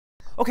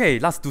Okay,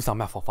 let's do some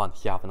math for fun.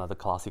 Here I have another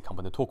classic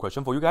combinatoric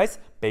question for you guys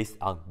based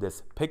on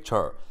this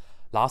picture.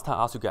 Last time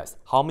I asked you guys,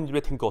 how many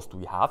rectangles do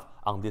we have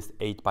on this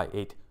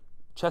 8x8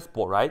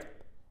 chessboard, right?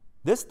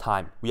 This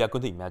time, we are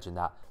going to imagine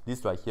that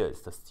this right here is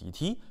the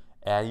city,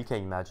 and you can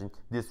imagine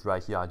this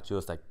right here are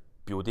just like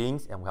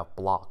buildings, and we have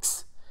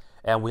blocks.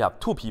 And we have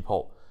two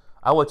people.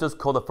 I will just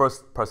call the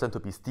first person to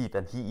be Steve,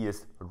 and he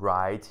is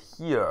right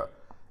here.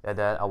 And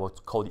then I will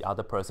call the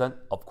other person.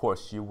 Of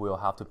course, she will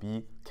have to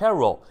be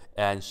Carol,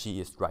 and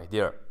she is right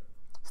there.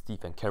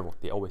 Steve and Carol,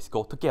 they always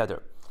go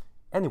together.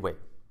 Anyway,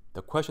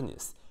 the question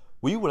is,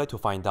 we would like to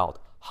find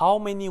out how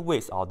many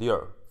ways are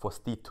there for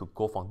Steve to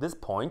go from this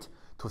point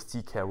to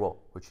see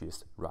Carol, which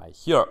is right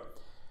here.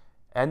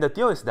 And the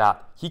deal is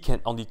that he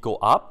can only go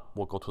up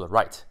or go to the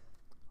right.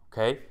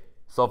 Okay,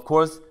 so of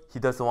course, he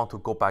doesn't want to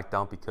go back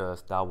down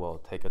because that will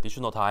take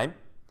additional time.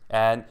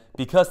 And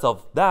because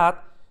of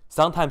that,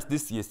 sometimes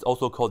this is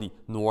also called the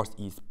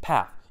northeast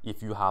path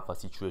if you have a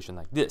situation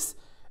like this.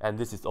 And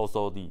this is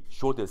also the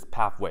shortest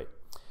pathway.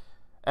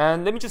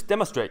 And let me just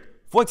demonstrate.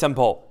 For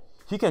example,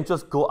 he can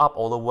just go up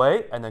all the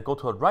way and then go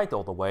to the right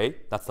all the way.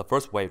 That's the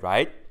first way,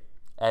 right?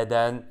 And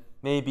then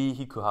maybe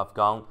he could have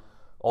gone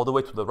all the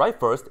way to the right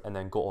first and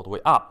then go all the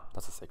way up.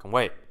 That's the second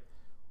way.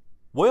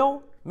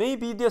 Well,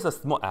 maybe there's a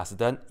small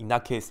accident. In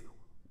that case,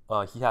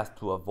 he has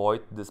to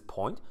avoid this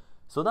point.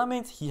 So that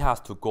means he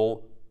has to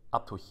go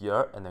up to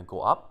here and then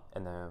go up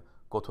and then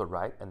go to the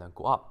right and then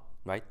go up,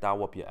 right? That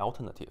will be an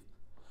alternative.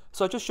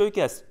 So I just show you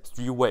guys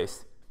 3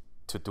 ways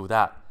to do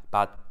that.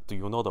 But do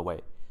you know the way?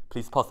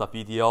 Please pause the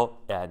video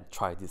and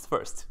try this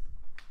first.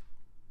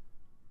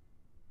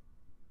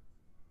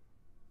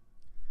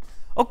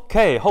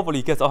 Okay, hopefully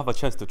you guys all have a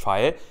chance to try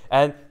it.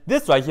 And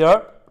this right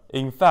here,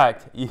 in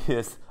fact,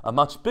 is a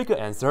much bigger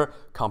answer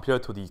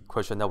compared to the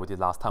question that we did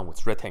last time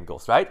with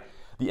rectangles, right?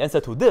 The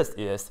answer to this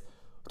is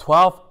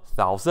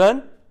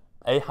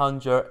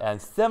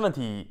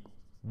 12,870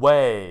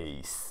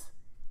 ways.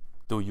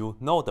 Do you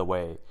know the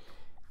way?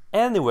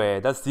 Anyway,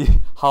 let's see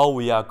how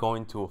we are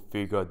going to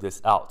figure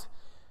this out.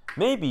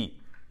 Maybe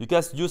you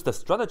guys use the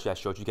strategy I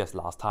showed you guys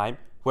last time,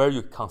 where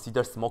you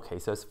consider small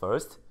cases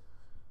first.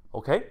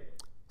 Okay,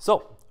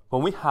 so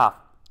when we have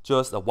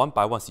just a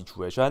 1-by-1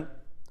 situation,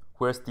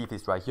 where Steve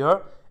is right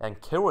here and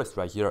Carol is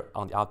right here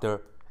on the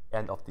other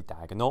end of the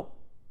diagonal,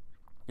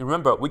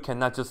 remember, we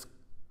cannot just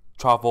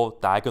travel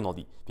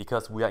diagonally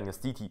because we are in a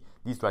city.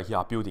 These right here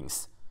are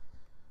buildings.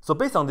 So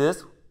based on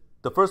this,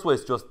 the first way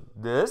is just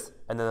this,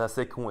 and then the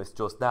second way is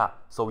just that.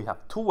 So we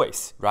have 2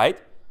 ways, right?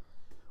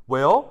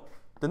 Well,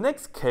 the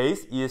next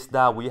case is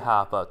that we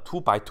have a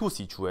 2-by-2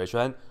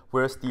 situation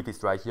where Steve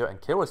is right here and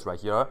Carol is right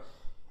here.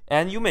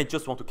 And you may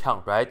just want to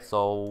count, right?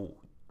 So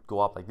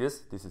go up like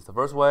this. This is the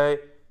first way,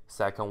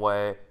 second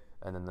way,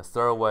 and then the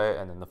third way,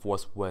 and then the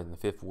fourth way, and the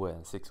fifth way,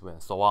 and sixth way,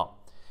 and so on.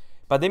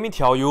 But let me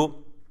tell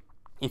you,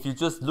 if you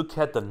just look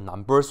at the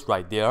numbers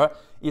right there,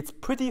 it's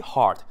pretty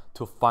hard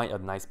to find a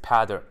nice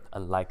pattern,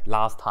 unlike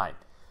last time.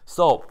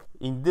 So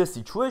in this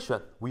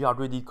situation, we are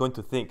really going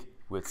to think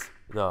with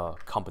the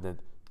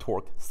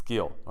combinatoric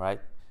skill,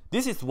 right?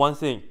 This is one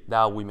thing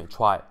that we may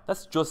try.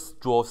 Let's just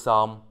draw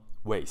some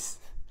ways.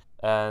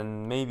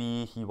 And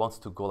maybe he wants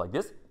to go like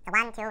this. So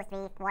 1, 2,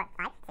 3, 4,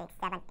 5, 6,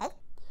 7, 8.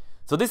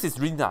 So this is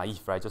really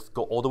naive, right? Just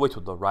go all the way to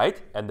the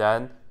right and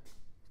then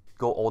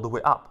go all the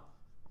way up.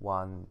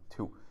 1,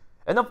 2.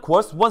 And of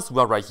course, once we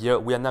are right here,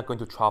 we are not going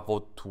to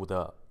travel to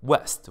the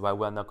west, right?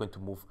 We are not going to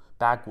move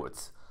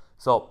backwards.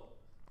 So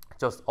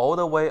just all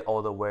the way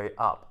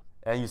up.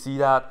 And you see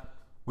that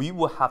we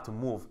will have to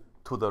move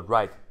to the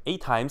right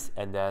 8 times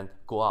and then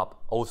go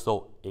up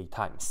also 8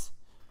 times.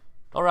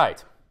 All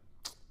right.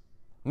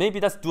 Maybe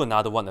let's do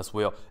another one as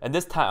well. And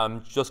this time,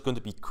 I'm just going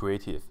to be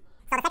creative.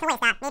 So the second way is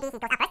that maybe he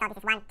goes up first, so this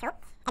is 1, 2.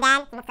 And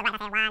then he moves to the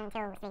right, let's say 1,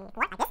 2, 3,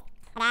 4, like this.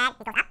 And then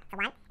he goes up, so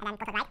 1, and then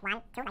go to the right,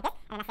 1, 2, like this.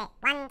 And then let's say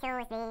 1,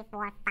 2, 3,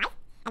 4, 5.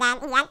 And then in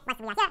the end, once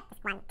we are here,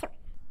 it's 1, 2.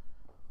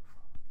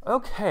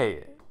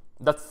 Okay,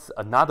 that's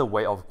another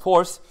way, of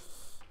course.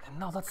 And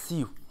now let's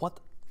see what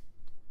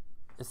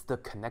is the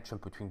connection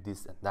between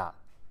this and that.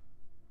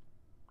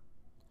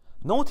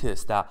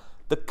 Notice that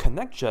the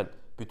connection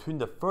between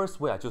the first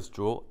way I just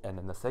drew and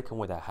then the second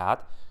way that I had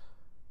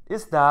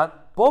is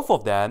that both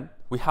of them,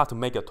 we have to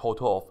make a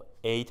total of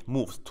 8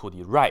 moves to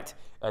the right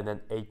and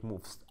then 8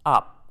 moves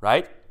up,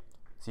 right?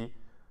 See,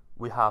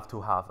 we have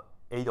to have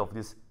 8 of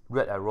these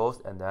red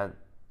arrows and then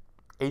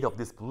 8 of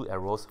these blue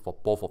arrows for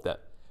both of them.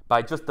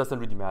 But it just doesn't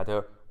really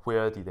matter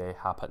where did they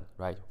happen,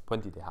 right? When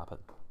did they happen?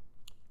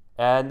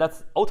 And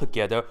that's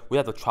altogether, we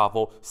have to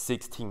travel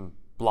 16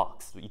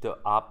 blocks, either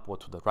up or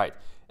to the right.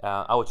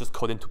 I will just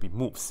call them to be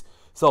moves.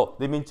 So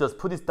let me just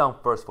put this down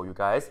first for you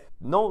guys.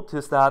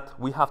 Notice that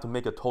we have to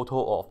make a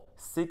total of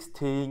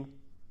 16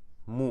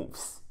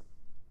 moves.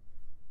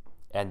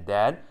 And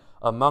then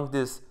among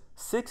these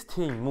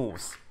 16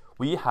 moves,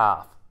 we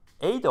have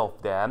 8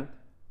 of them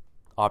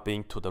are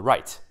being to the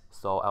right.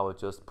 So I will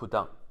just put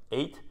down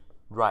 8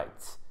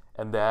 rights.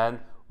 And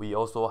then we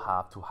also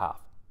have to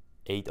have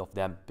 8 of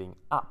them being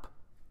up.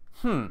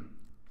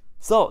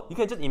 So you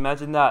can just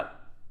imagine that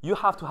you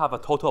have to have a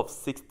total of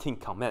 16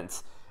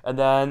 comments, and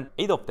then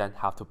 8 of them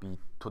have to be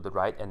to the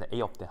right and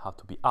 8 of them have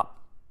to be up.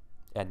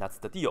 And that's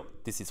the deal.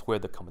 This is where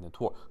the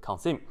combinatoric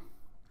comes in.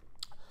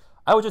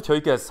 I will just tell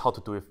you guys how to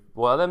do it.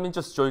 Well, let me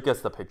just show you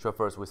guys the picture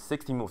first with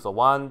 16 moves. So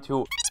 1,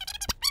 2,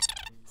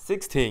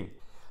 16.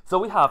 So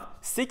we have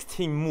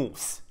 16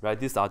 moves, right?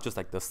 These are just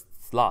like the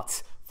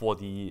slots for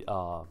the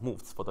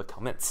moves, for the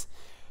comments.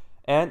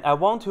 And I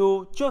want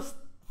to just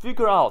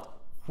figure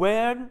out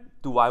when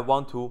do I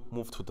want to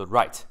move to the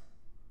right.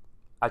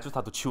 I just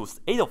have to choose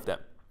 8 of them.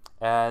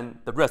 And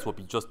the rest will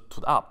be just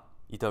to the up,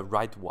 either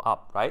right or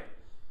up, right?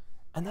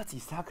 And that's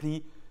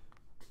exactly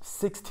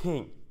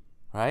 16,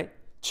 right?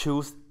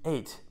 Choose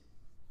 8.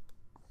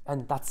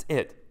 And that's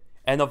it.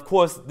 And of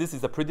course, this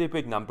is a pretty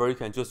big number. You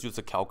can just use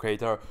a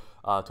calculator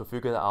to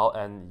figure it out.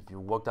 And if you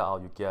work that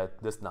out, you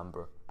get this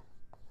number.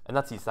 And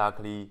that's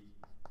exactly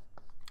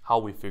how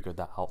we figure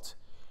that out.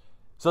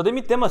 So let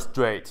me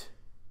demonstrate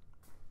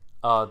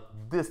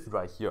this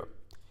right here.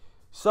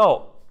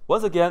 So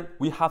once again,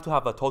 we have to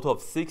have a total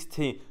of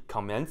 16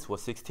 comments or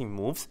 16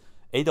 moves.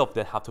 8 of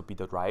them have to be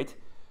the right.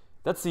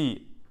 Let's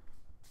see.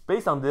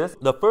 Based on this,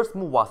 the first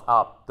move was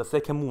up, the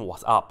second move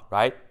was up,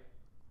 right?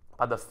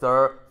 But the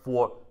third,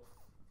 fourth,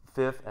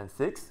 fifth, and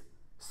sixth,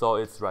 so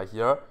it's right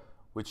here.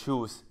 We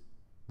choose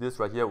this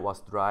right here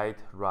was right,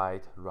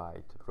 right,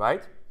 right,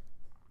 right.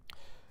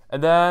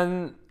 And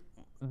then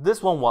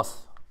this one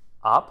was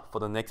up for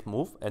the next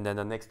move, and then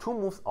the next 2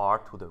 moves are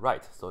to the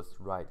right, so it's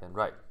right and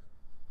right.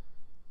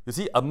 You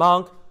see,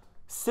 among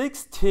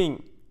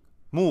 16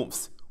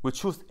 moves, we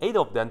choose 8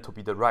 of them to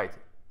be the right.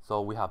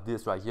 So we have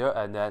this right here,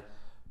 and then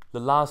the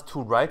last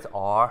 2 rights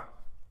are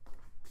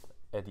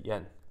at the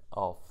end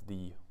of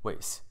the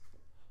ways.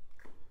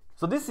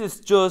 So this is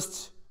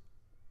just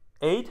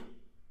 8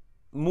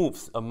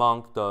 moves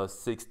among the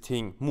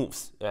 16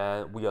 moves,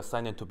 and we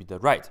assign them to be the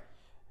right.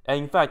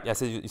 And in fact,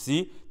 as you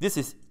see, this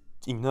is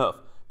enough,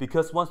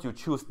 because once you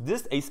choose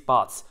these 8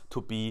 spots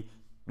to be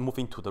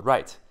moving to the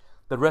right,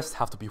 the rest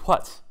have to be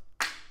what?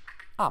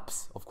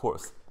 Ups, of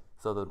course.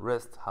 So the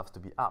rest have to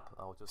be up.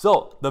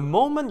 So the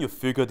moment you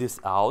figure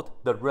this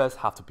out, the rest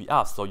have to be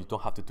up, so you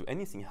don't have to do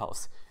anything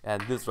else.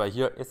 And this right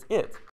here is it.